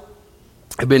 Fathers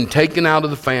have been taken out of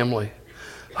the family.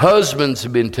 Husbands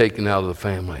have been taken out of the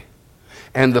family.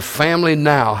 And the family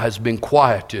now has been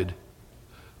quieted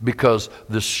because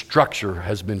the structure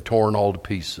has been torn all to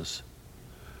pieces.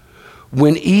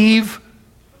 When Eve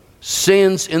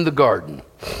sins in the garden,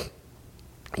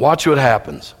 watch what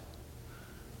happens.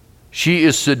 She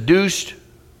is seduced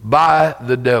by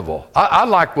the devil. I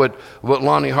like what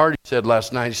Lonnie Hardy said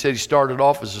last night. He said he started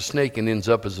off as a snake and ends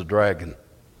up as a dragon.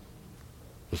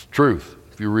 It's the truth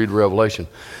if you read Revelation.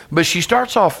 But she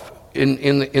starts off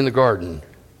in the garden.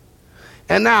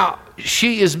 And now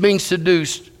she is being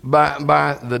seduced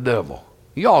by the devil.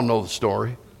 You all know the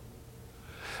story.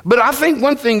 But I think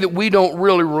one thing that we don't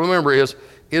really remember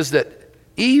is that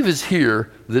Eve is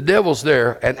here, the devil's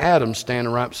there, and Adam's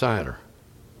standing right beside her.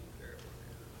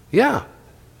 Yeah.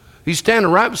 He's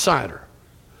standing right beside her.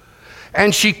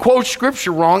 And she quotes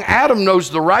scripture wrong. Adam knows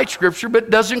the right scripture,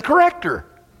 but doesn't correct her.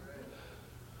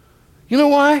 You know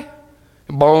why?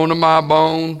 Bone of my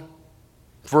bone.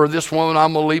 For this woman,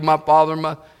 I'm going to leave my father and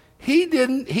my...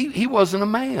 He wasn't a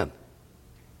man.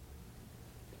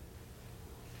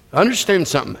 Understand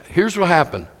something. Here's what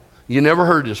happened. You never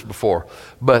heard this before.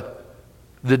 But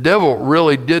the devil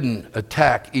really didn't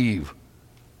attack Eve.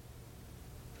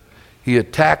 He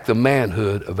attacked the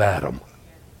manhood of Adam.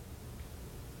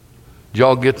 Did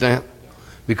y'all get that?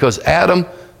 Because Adam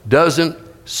doesn't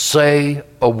say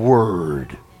a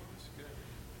word.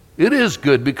 It is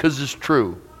good because it's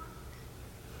true.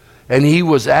 And he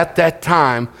was at that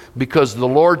time because the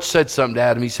Lord said something to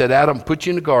Adam. He said, Adam, put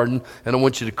you in the garden and I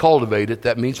want you to cultivate it.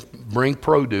 That means bring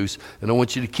produce. And I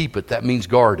want you to keep it. That means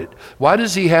guard it. Why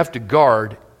does he have to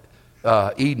guard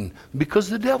Eden? Because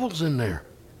the devil's in there.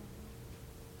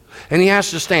 And he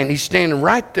has to stand. He's standing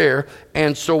right there.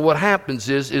 And so what happens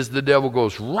is the devil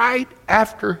goes right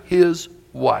after his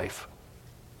wife.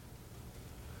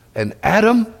 And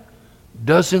Adam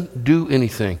doesn't do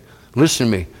anything. Listen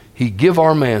to me. He give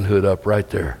our manhood up right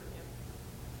there.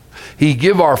 He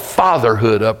give our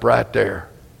fatherhood up right there.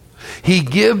 He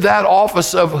give that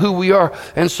office of who we are.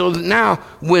 And so that now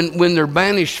when they're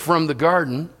banished from the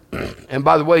garden, and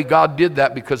by the way, God did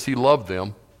that because he loved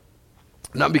them.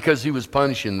 Not because he was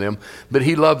punishing them, but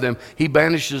he loved them. He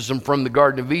banishes them from the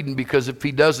Garden of Eden because if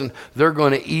he doesn't, they're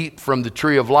going to eat from the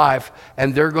tree of life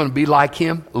and they're going to be like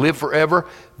him, live forever.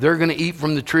 They're going to eat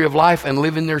from the tree of life and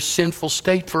live in their sinful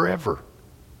state forever.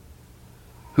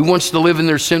 Who wants to live in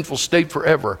their sinful state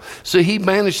forever? So he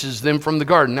banishes them from the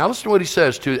garden. Now listen to what he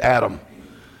says to Adam.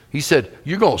 He said,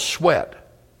 you're going to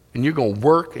sweat and you're going to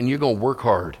work and you're going to work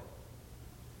hard.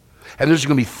 And there's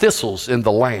going to be thistles in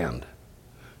the land.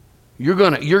 You're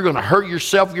going to hurt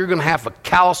yourself. You're going to have a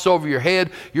callus over your head.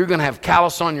 You're going to have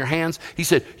callus on your hands. He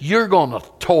said, you're going to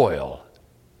toil.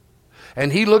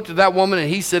 And he looked at that woman and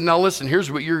he said, now listen,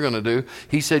 here's what you're going to do.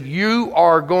 He said, you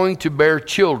are going to bear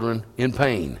children in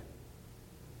pain.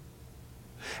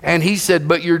 And he said,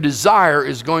 but your desire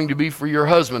is going to be for your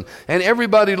husband. And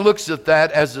everybody looks at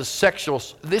that as a sexual,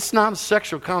 it's not a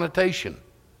sexual connotation.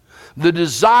 The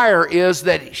desire is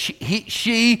that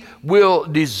she will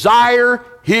desire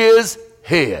his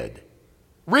head.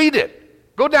 Read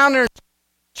it. Go down there and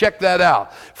check that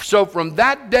out. So from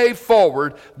that day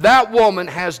forward, that woman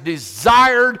has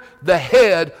desired the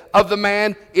head of the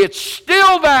man. It's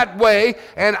still that way.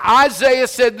 And Isaiah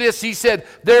said this. He said,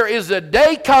 there is a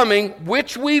day coming,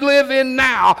 which we live in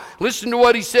now. Listen to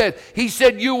what he said. He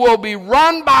said, you will be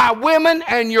run by women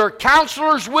and your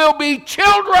counselors will be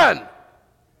children.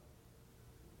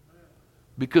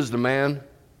 Because the man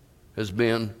has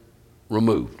been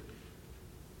removed.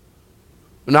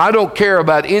 Now, I don't care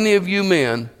about any of you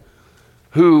men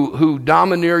who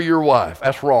domineer your wife.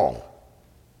 That's wrong.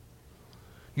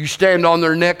 You stand on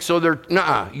their neck so they're,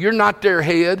 you're not their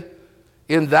head.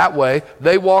 in that way.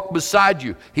 They walk beside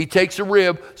you. He takes a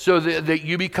rib so that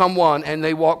you become one, and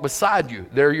they walk beside you.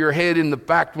 They're your head in the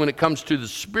fact when it comes to the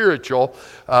spiritual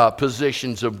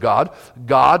positions of God.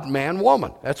 God, man,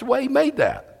 woman. That's the way he made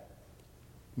that.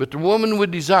 But the woman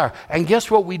would desire. And guess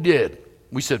what we did?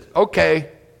 We said,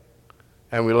 okay,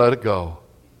 and we let it go.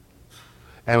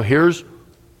 And here's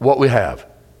what we have.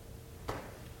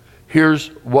 Here's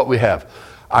what we have.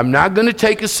 I'm not going to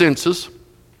take a census,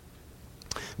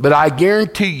 but I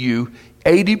guarantee you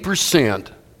 80%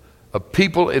 of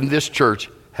people in this church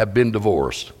have been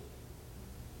divorced.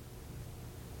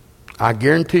 I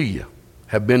guarantee you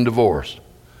have been divorced.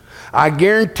 I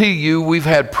guarantee you we've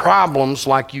had problems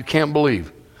like you can't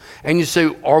believe. And you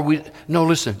say, are we? No,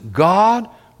 listen. God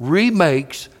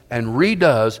remakes and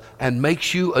redoes and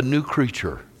makes you a new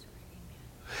creature.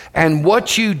 And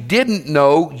what you didn't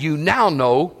know, you now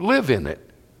know, live in it.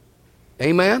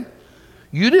 Amen?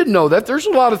 You didn't know that. There's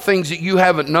a lot of things that you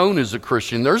haven't known as a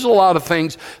Christian. There's a lot of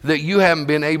things that you haven't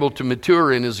been able to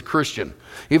mature in as a Christian.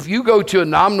 If you go to a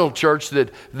nominal church that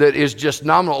is just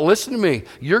nominal, listen to me,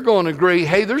 you're going to agree,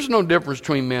 hey, there's no difference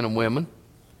between men and women.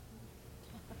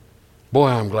 Boy,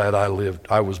 I'm glad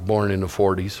I was born in the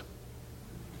 40s.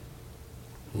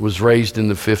 Was raised in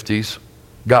the 50s.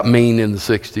 Got mean in the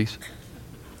 60s.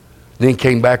 Then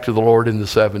came back to the Lord in the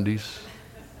 70s.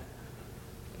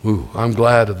 Ooh, I'm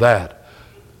glad of that.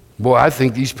 Boy, I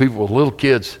think these people with little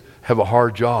kids have a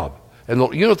hard job. And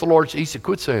you know what the Lord said? He said,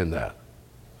 quit saying that.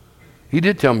 He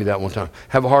did tell me that one time.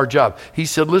 Have a hard job. He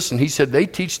said, listen, he said, they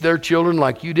teach their children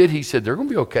like you did. He said, they're going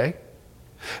to be okay.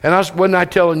 And wasn't I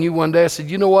telling you one day, I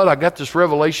said, you know what? I got this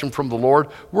revelation from the Lord.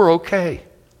 We're okay.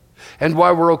 And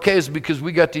why we're okay is because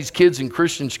we got these kids in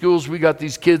Christian schools. We got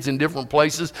these kids in different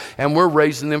places, and we're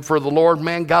raising them for the Lord.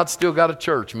 Man, God's still got a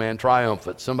church, man,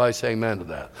 triumphant. Somebody say amen to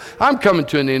that. I'm coming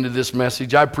to an end of this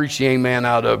message. I preach the amen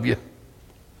out of you.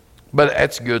 But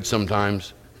that's good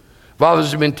sometimes.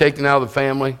 Fathers have been taken out of the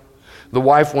family. The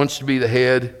wife wants to be the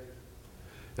head,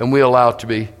 and we allow it to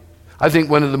be. I think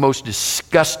one of the most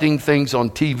disgusting things on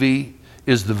TV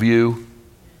is The View.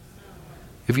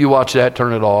 If you watch that,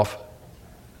 turn it off.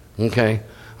 Okay?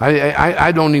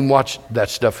 I don't even watch that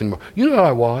stuff anymore. You know what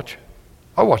I watch?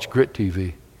 I watch Grit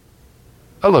TV.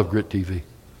 I love Grit TV.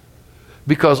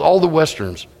 Because all the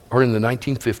Westerns are in the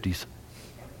 1950s.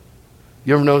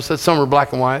 You ever notice that? Some are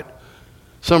black and white.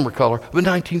 Some are color. But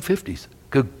 1950s.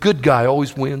 The good guy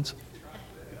always wins.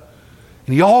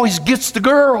 And he always gets the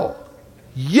girl.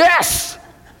 Yes!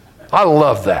 I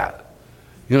love that.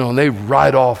 You know, and they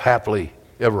ride off happily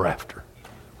ever after.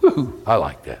 Woo-hoo, I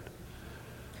like that.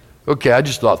 Okay, I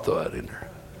just thought I'd throw that in there.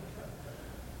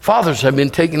 Fathers have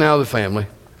been taken out of the family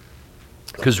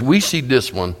because we see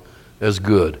this one as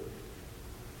good.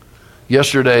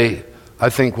 Yesterday, I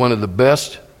think one of the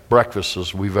best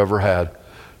breakfasts we've ever had,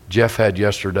 Jeff had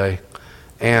yesterday.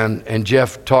 And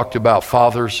Jeff talked about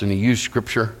fathers and he used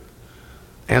scripture.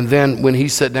 And then when he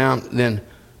sat down, then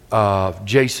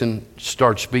Jason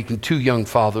started speaking, two young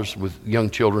fathers with young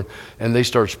children, and they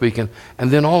started speaking.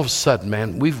 And then all of a sudden,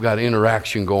 man, we've got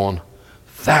interaction going.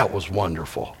 That was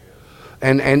wonderful.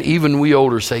 And even we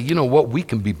older say, you know what, we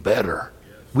can be better.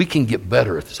 We can get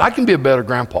better at this. I can be a better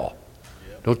grandpa.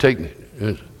 Don't take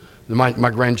me. My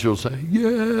grandchildren say,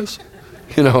 yes.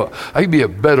 You know, I can be a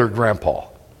better grandpa,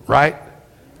 right?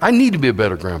 I need to be a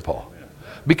better grandpa.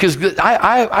 Because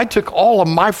I took all of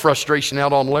my frustration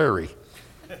out on Larry.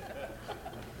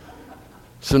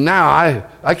 So now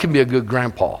I can be a good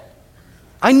grandpa.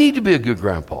 I need to be a good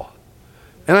grandpa.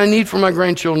 And I need for my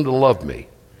grandchildren to love me.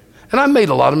 And I made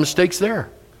a lot of mistakes there.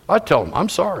 I tell them, I'm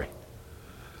sorry.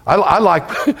 I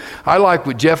like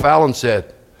what Jeff Allen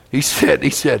said. He said,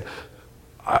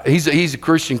 he's a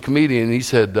Christian comedian. And he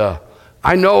said,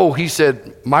 I know, he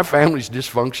said, my family's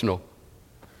dysfunctional.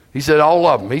 He said, all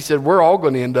of them. He said, we're all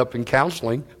going to end up in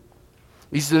counseling.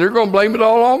 He said, they're going to blame it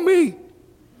all on me.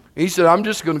 He said, I'm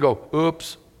just going to go,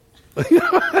 oops.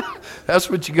 That's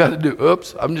what you got to do.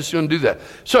 Oops, I'm just going to do that.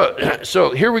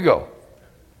 So here we go.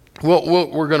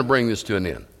 We're going to bring this to an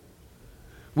end.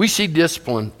 We see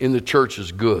discipline in the church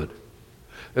as good.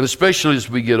 And especially as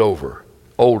we get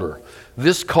older.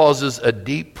 This causes a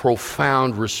deep,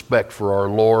 profound respect for our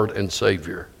Lord and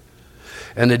Savior.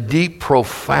 And a deep,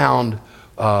 profound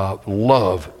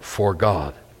love for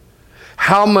God.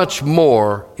 How much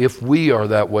more, if we are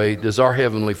that way, does our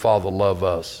Heavenly Father love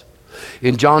us?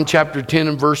 In John chapter 10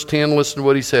 and verse 10, listen to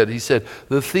what he said. He said,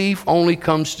 the thief only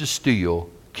comes to steal,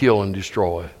 kill, and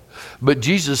destroy. But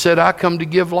Jesus said, I come to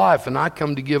give life, and I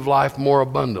come to give life more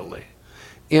abundantly.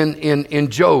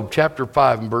 In Job chapter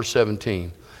 5 and verse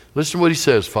 17, listen to what he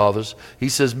says, fathers. He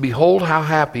says, behold how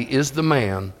happy is the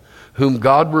man whom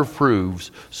God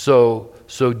reproves, so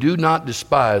do not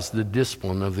despise the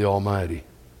discipline of the Almighty.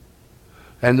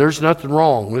 And there's nothing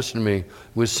wrong, listen to me,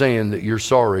 with saying that you're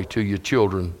sorry to your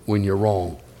children when you're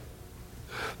wrong.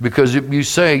 Because if you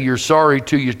say you're sorry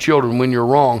to your children when you're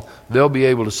wrong, they'll be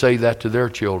able to say that to their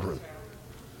children.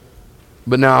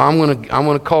 But now I'm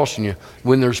going to caution you,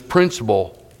 when there's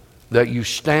principle, that you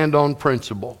stand on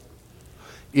principle.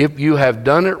 If you have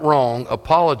done it wrong,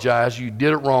 apologize, you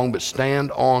did it wrong, but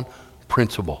stand on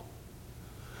principle.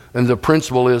 And the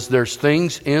principle is there's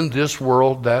things in this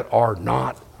world that are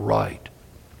not right.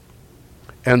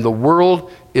 And the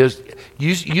world is,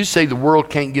 you say the world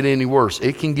can't get any worse.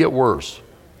 It can get worse.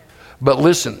 But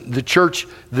listen, the church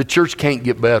can't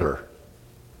get better.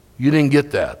 You didn't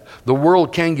get that. The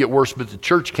world can get worse, but the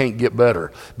church can't get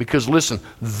better. Because listen,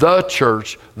 the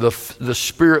church, the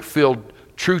Spirit-filled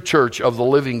true church of the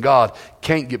living God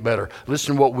can't get better.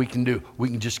 Listen to what we can do. We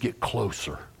can just get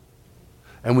closer.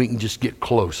 And we can just get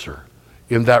closer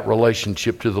in that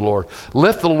relationship to the Lord.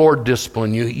 Let the Lord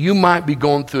discipline you. You might be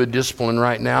going through a discipline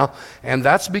right now, and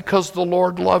that's because the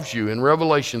Lord loves you. In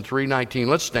Revelation 3:19,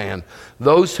 let's stand.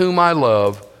 Those whom I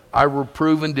love, I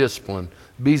reprove and discipline.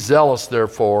 Be zealous,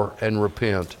 therefore, and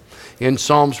repent. In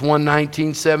Psalms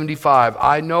 119:75,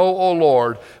 I know, O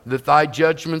Lord, that thy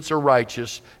judgments are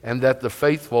righteous, and that the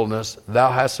faithfulness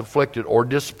thou hast afflicted or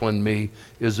disciplined me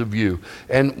is of you.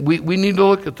 And we need to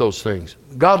look at those things.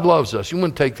 God loves us. You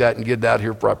want to take that and get it out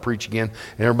here before I preach again?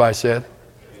 And everybody said,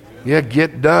 yeah,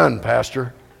 get done,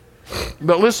 Pastor.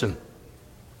 But listen,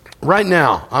 right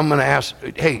now, I'm going to ask,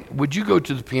 hey, would you go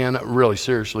to the piano really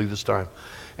seriously this time?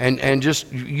 And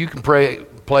just, you can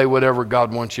play whatever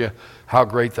God wants you, How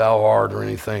Great Thou Art, or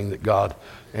anything that God,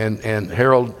 and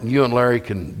Harold, you and Larry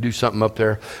can do something up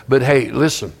there. But hey,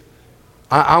 listen,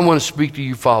 I want to speak to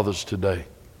you fathers today.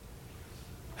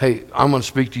 Hey, I'm going to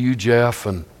speak to you, Jeff,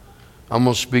 and I'm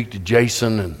going to speak to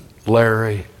Jason and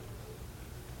Larry,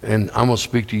 and I'm going to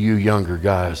speak to you younger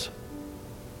guys.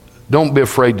 Don't be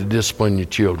afraid to discipline your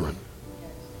children.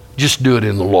 Just do it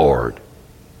in the Lord.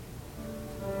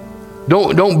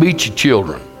 Don't beat your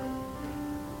children.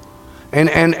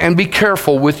 And be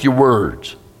careful with your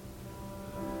words.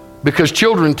 Because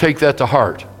children take that to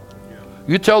heart.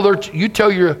 You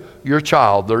tell your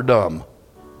child they're dumb,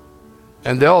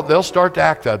 and they'll start to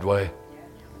act that way.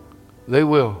 They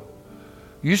will.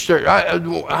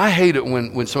 I hate it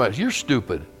when somebody, you're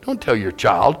stupid. Don't tell your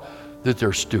child that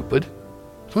they're stupid.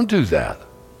 Don't do that.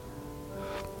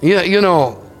 Yeah, you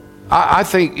know, I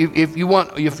think if you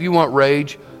want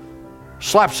rage,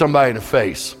 slap somebody in the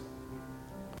face.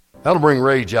 That'll bring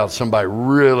rage out of somebody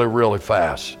really, really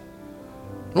fast.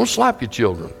 Don't slap your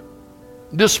children.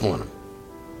 Discipline them.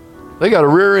 They got a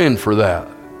rear end for that.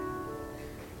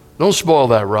 Don't spoil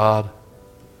that rod.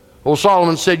 Old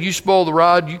Solomon said, you spoil the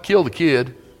rod, you kill the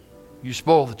kid. You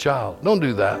spoil the child. Don't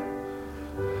do that.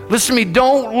 Listen to me,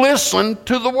 don't listen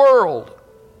to the world.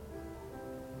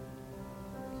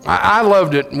 I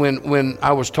loved it when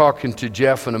I was talking to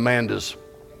Jeff and Amanda's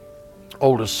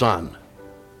oldest son.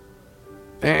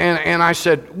 And I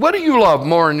said, what do you love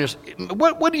more in this?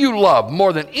 What do you love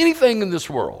more than anything in this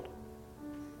world?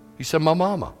 He said, my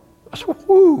mama. I said,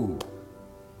 whoo.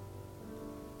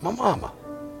 My mama.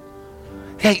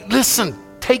 Hey, listen,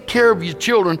 take care of your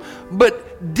children,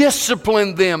 but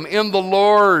discipline them in the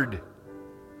Lord.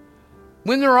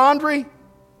 When they're ornery,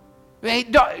 hey,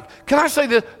 can I say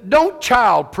this? Don't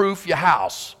child-proof your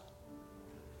house.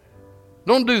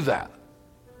 Don't do that.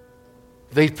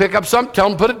 If they pick up something, tell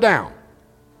them to put it down.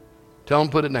 Tell them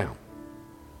to put it down.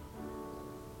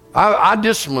 I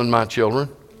discipline my children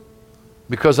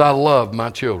because I love my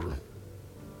children.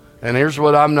 And here's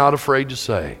what I'm not afraid to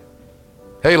say.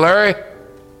 Hey, Larry,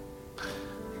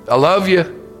 I love you.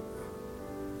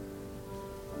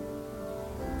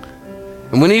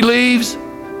 And when he leaves,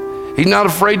 he's not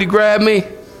afraid to grab me,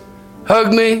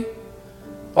 hug me.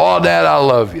 Oh, Dad, I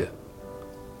love you.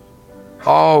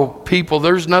 Oh, people,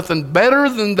 there's nothing better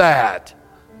than that.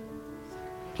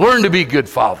 Learn to be good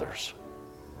fathers.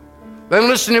 Then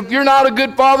listen, if you're not a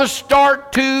good father,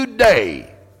 start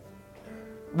today.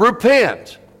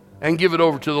 Repent and give it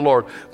over to the Lord.